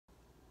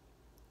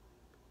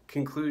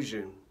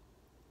Conclusion.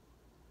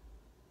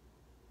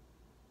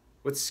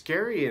 What's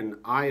scary and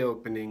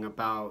eye-opening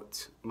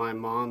about my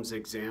mom's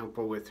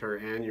example with her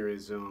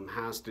aneurysm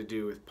has to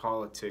do with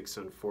politics,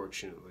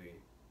 unfortunately.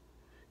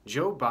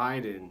 Joe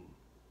Biden,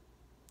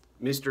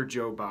 Mr.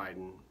 Joe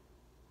Biden,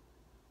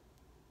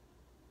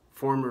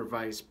 former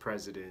vice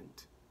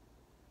president,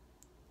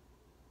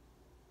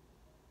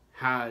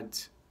 had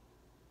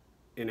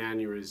an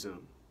aneurysm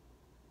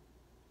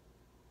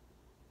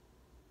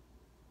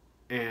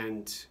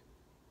and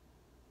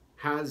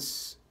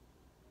has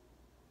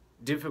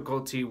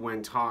difficulty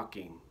when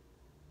talking,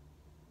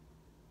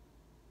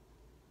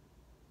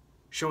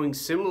 showing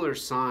similar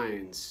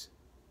signs,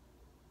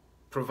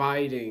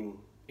 providing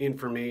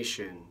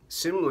information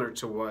similar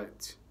to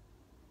what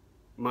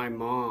my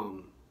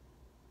mom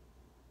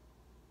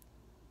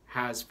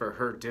has for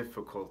her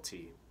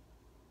difficulty.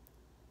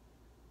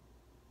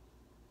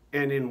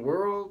 And in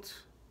world,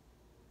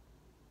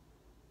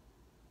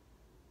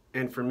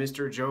 and for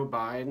Mr. Joe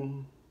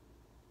Biden,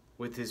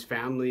 with his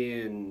family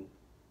and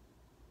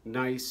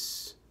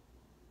nice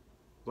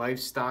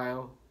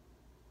lifestyle,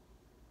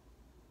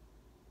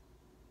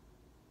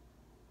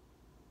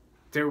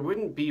 there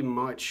wouldn't be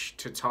much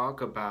to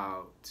talk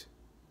about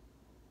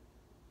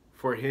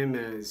for him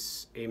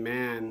as a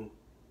man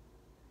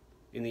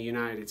in the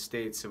United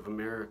States of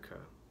America,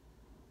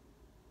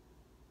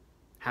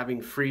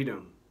 having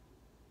freedom,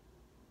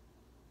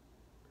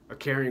 a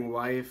caring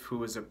wife who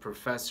was a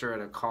professor at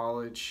a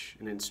college,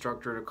 an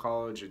instructor at a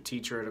college, a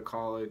teacher at a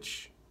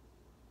college,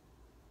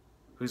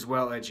 who's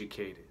well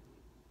educated,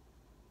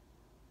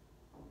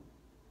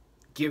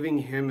 giving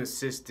him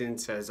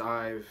assistance as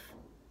I've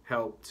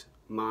helped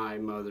my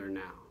mother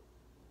now,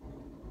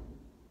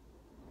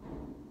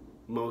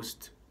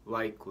 most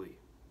likely.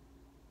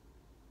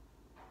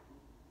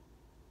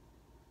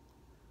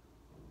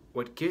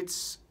 What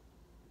gets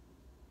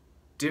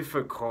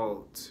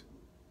difficult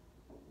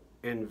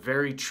and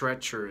very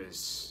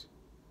treacherous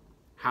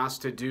has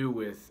to do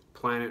with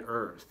planet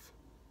Earth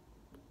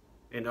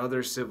and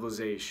other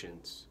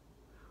civilizations,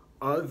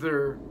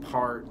 other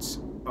parts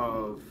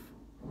of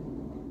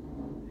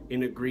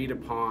an agreed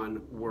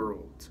upon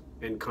world,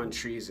 and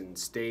countries and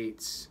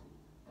states,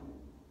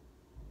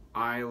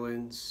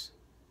 islands,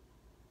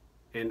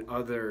 and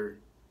other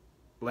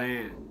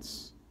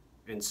lands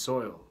and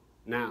soil.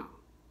 Now,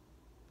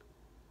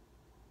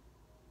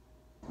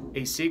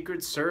 a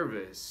Secret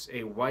Service,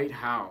 a White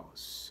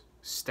House,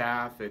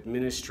 staff,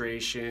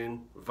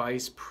 administration,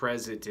 vice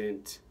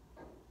president,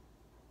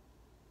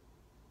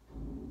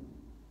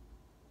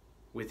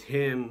 with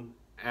him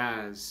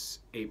as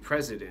a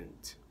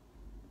president,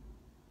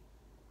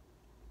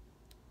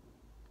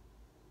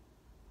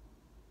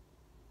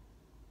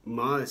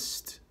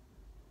 must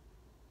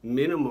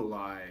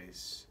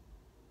minimalize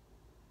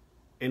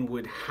and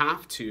would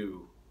have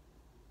to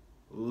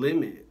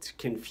limit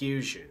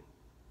confusion.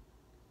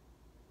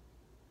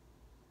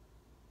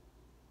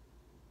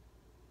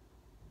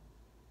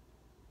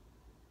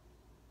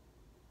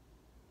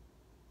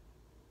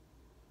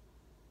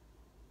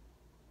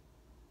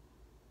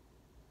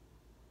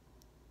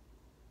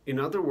 In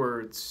other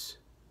words,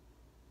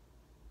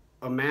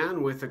 a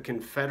man with a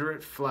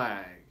Confederate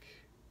flag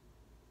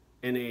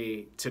and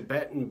a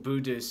Tibetan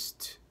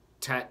Buddhist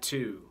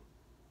tattoo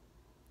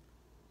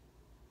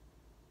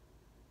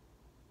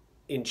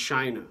in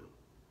China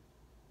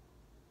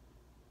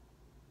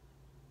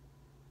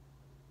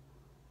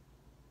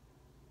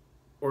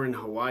or in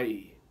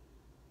Hawaii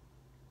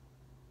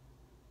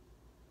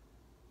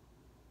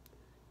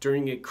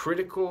during a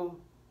critical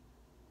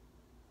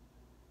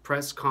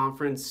press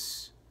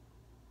conference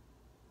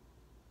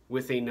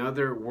with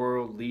another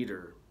world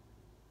leader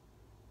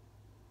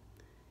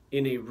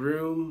in a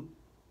room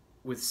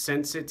with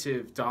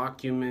sensitive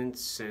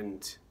documents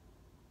and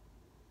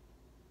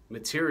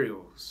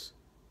materials,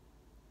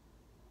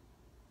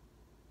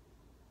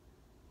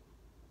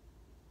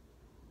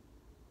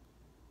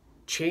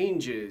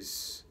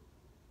 changes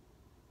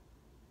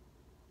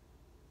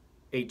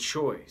a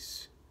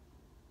choice,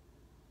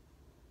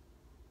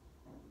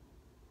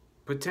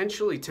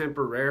 potentially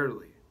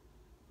temporarily,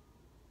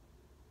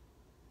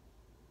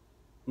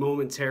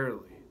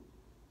 momentarily.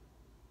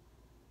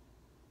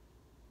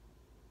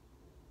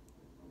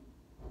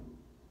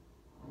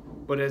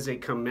 But as a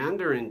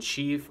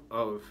commander-in-chief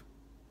of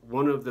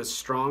one of the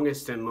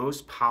strongest and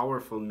most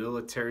powerful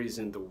militaries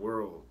in the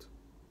world,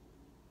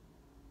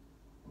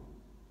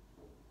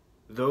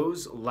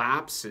 those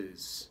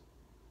lapses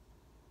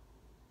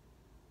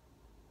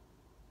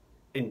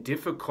and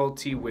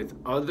difficulty with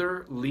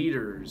other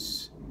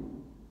leaders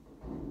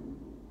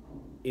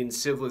in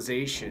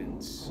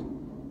civilizations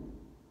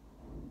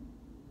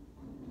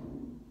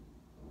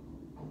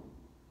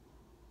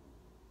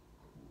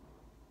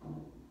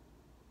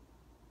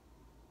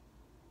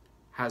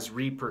has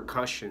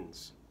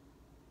repercussions.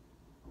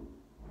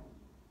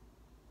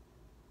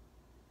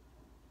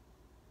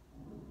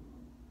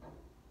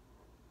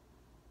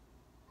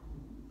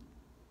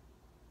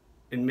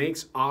 It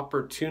makes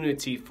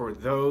opportunity for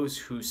those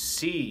who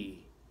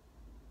see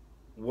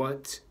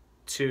what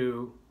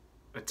to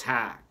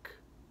attack.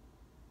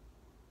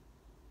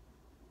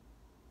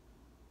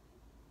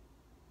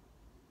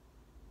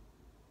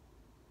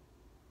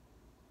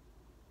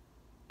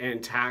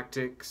 And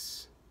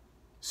tactics,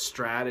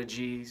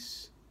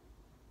 strategies,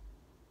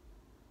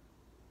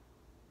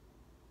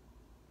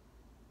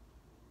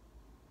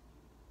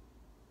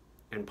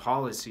 and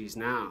policies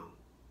now.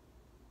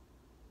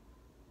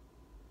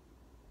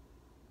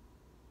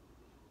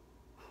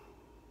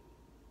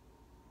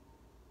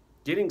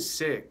 Getting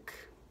sick,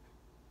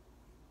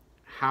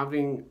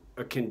 having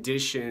a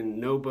condition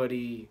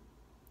nobody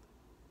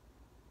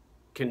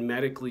can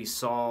medically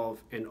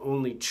solve and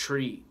only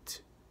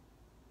treat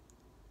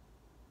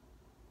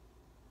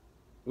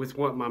with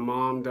what my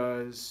mom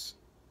does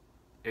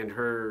and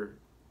her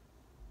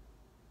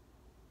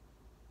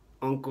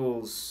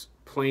uncle's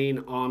plain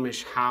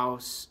Amish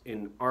house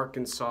in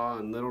Arkansas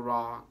and Little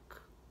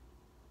Rock.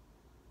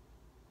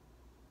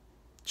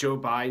 Joe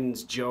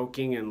Biden's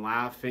joking and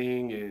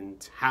laughing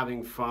and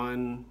having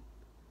fun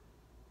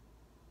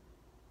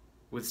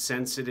with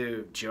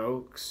sensitive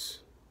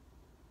jokes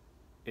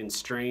and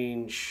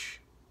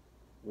strange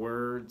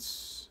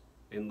words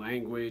and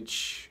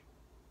language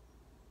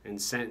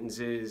and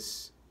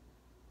sentences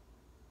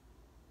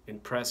in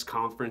press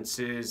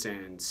conferences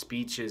and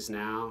speeches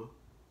now.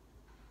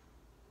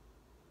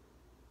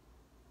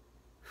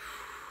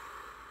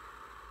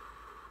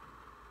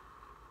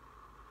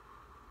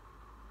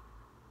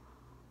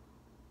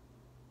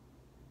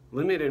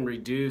 Limit and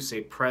reduce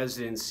a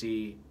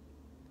presidency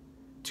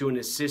to an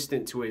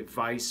assistant to a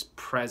vice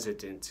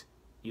president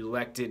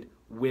elected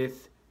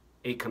with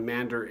a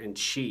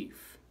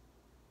commander-in-chief,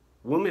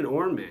 woman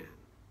or man,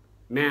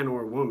 man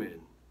or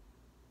woman.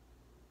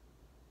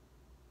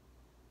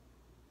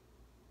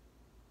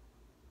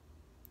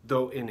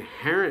 Though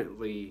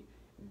inherently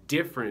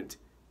different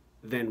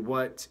than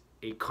what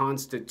a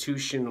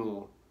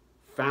constitutional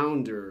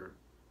founder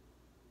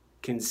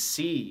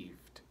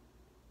conceived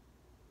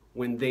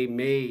when they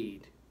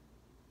made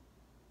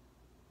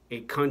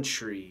a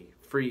country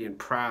free and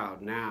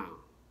proud now.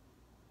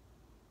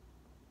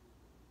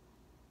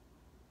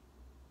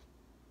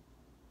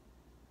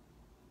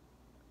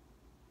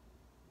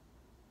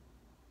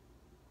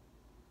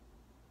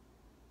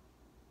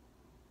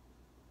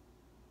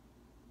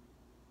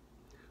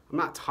 I'm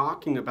not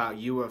talking about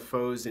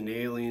UFOs and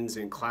aliens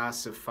and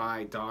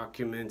classified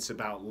documents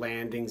about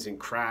landings and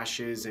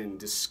crashes and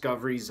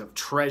discoveries of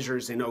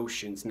treasures in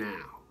oceans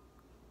now.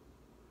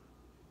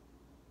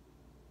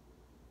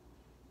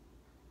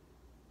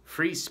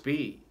 Free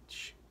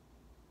speech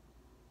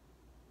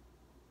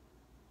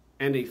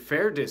and a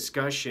fair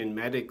discussion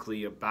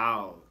medically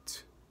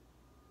about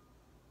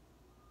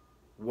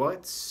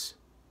what's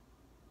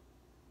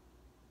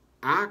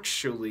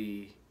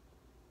actually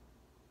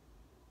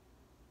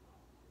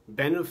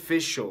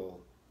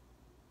beneficial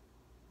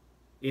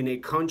in a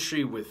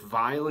country with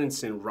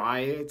violence and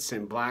riots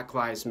and Black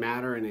Lives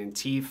Matter and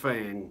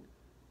Antifa and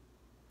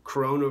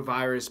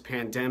coronavirus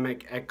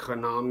pandemic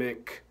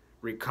economic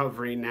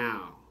recovery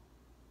now.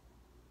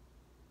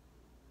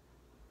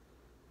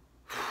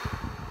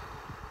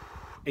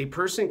 A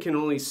person can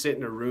only sit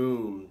in a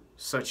room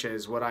such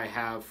as what I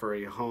have for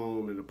a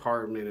home, an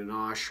apartment, an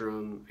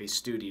ashram, a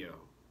studio,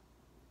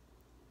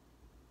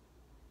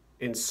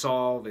 and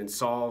solve and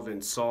solve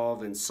and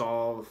solve and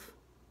solve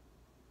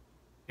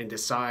and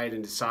decide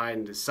and decide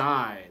and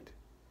decide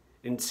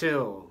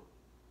until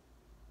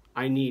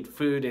I need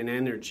food and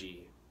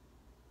energy.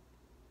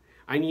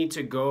 I need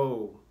to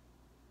go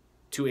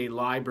to a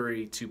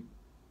library to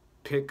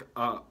pick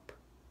up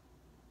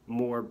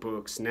more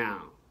books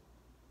now.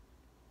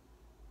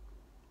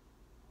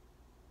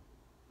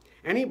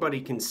 Anybody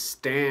can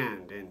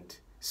stand and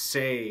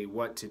say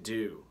what to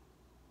do.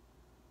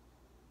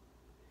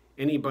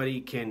 Anybody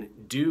can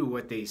do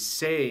what they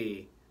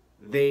say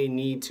they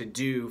need to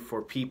do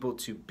for people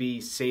to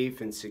be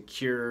safe and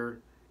secure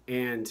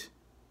and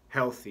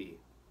healthy.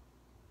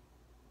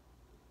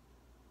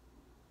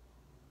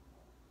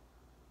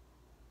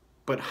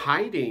 But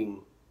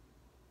hiding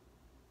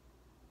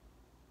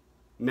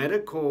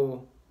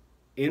medical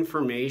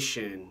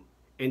information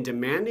and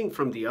demanding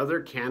from the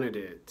other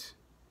candidate,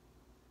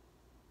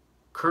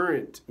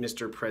 current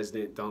Mr.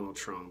 President Donald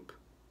Trump,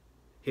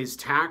 his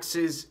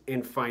taxes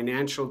and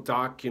financial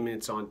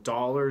documents on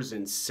dollars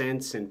and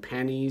cents and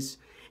pennies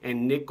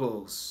and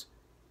nickels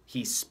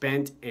he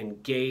spent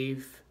and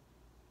gave,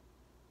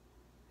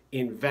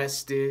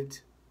 invested,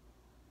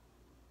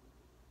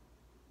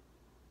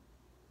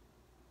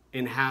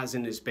 and has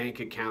in his bank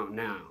account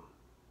now.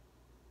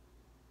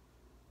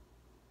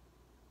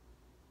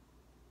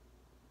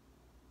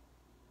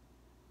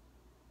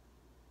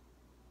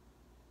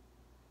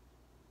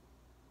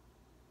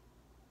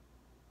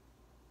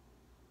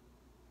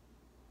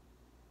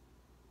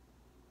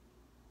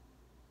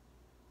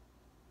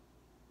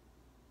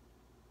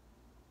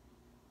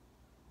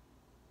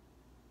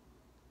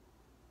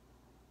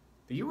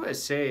 The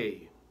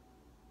USA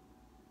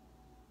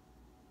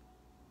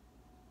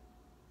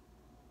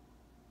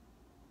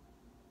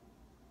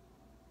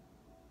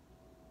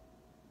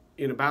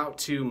in about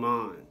 2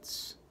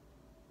 months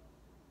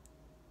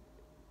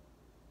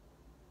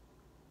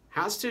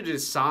has to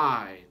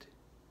decide,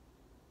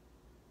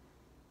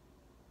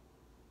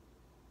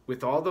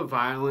 with all the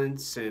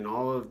violence and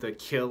all of the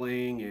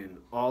killing and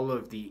all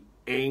of the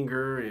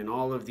anger and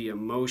all of the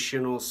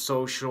emotional,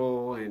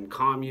 social, and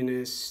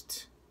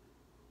communist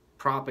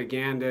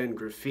propaganda and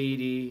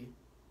graffiti,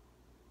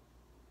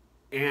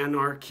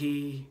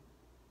 anarchy,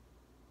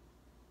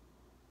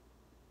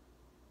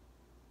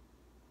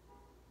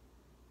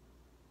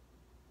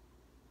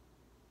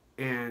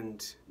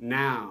 and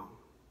now,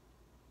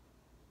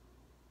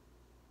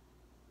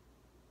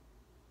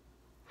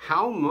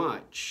 how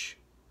much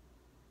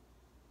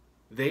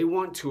they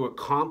want to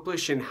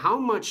accomplish and how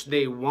much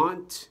they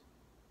want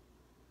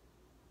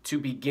to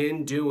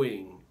begin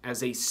doing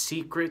as a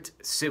secret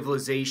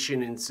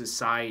civilization in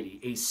society,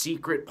 a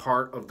secret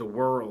part of the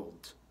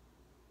world,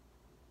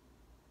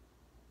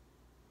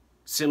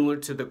 similar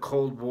to the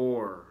Cold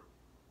War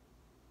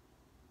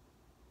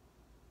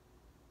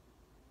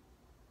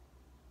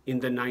in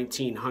the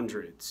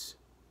 1900s.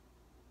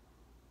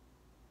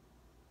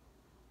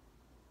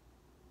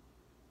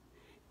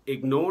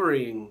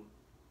 Ignoring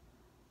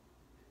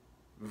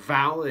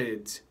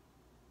valid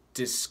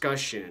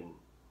discussion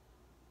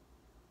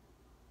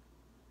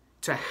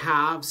to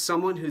have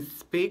someone who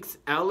speaks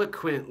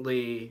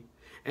eloquently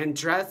and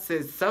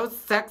dresses so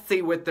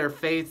sexy with their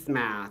face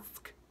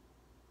mask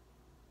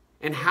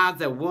and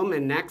has a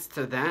woman next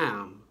to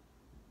them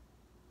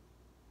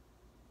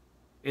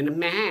and a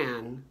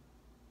man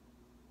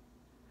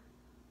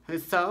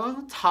who's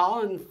so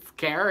tall and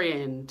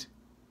scary and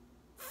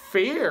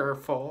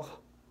fearful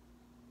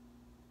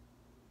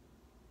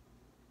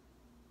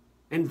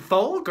and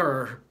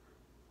vulgar.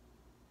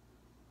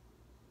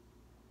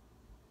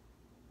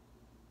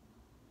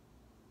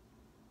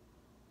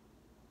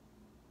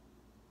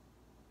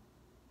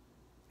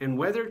 And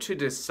whether to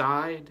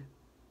decide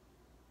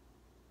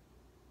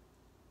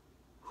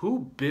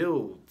who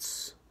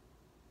builds,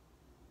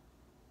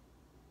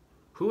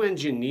 who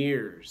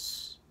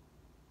engineers,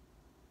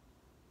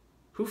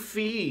 who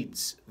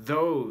feeds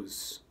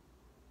those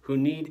who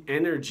need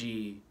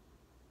energy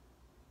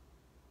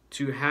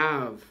to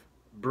have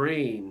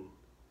brain,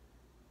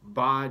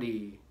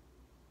 body,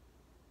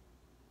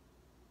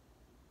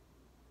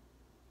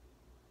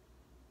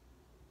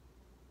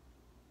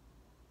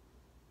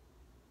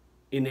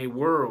 in a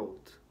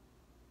world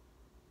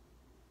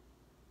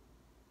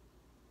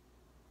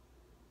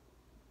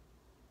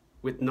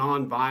with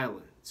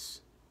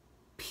nonviolence,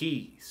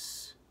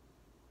 peace,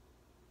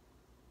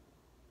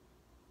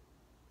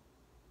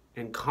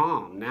 and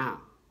calm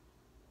now.